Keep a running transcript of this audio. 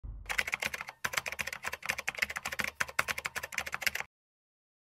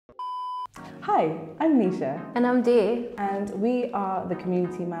Hi, I'm Nisha. And I'm Dee. And we are the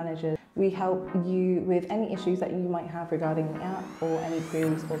community managers. We help you with any issues that you might have regarding the app or any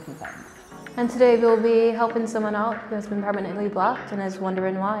queries or concerns. And today we'll be helping someone out who has been permanently blocked and is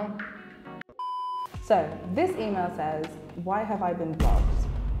wondering why. So this email says, why have I been blocked?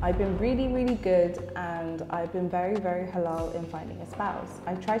 I've been really good and I've been very halal in finding a spouse.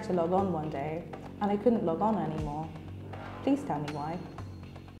 I tried to log on one day and I couldn't log on anymore. Please tell me why.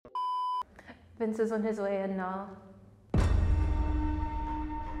 Vince is on his way in now.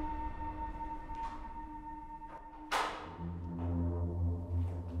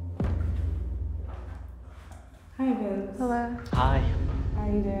 Hi Vince. Hello. Hi. How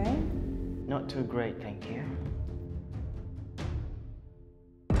are you doing? Not too great, thank you.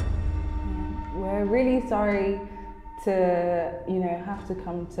 We're really sorry to, have to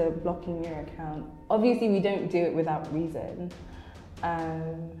come to blocking your account. Obviously, we don't do it without reason.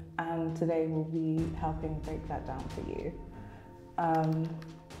 And today we'll be helping break that down for you.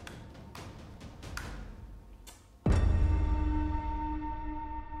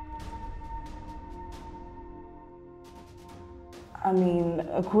 I mean,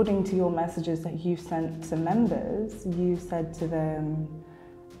 according to your messages that you've sent to members, you said to them,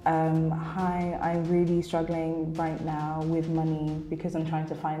 hi, I'm really struggling right now with money because I'm trying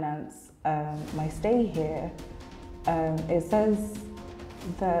to finance my stay here. It says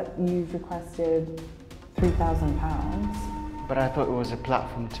that you've requested £3,000. But I thought it was a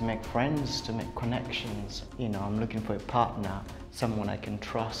platform to make friends, to make connections. I'm looking for a partner, someone I can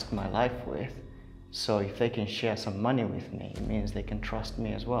trust my life with. So if they can share some money with me, it means they can trust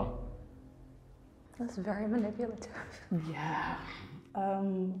me as well. That's very manipulative. Yeah.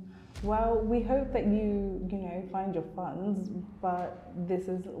 Well, we hope that you find your funds, but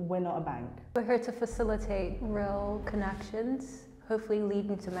we're not a bank. We're here to facilitate real connections, hopefully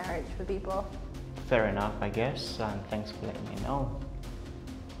leading to marriage for people. Fair enough, I guess, and thanks for letting me know.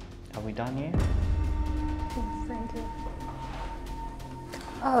 Are we done here? Yes, thank you.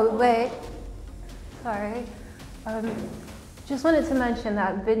 Oh, wait. Sorry. Just wanted to mention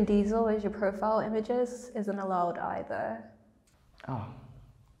that Vin Diesel as your profile images isn't allowed either. Oh,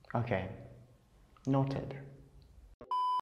 okay. Noted.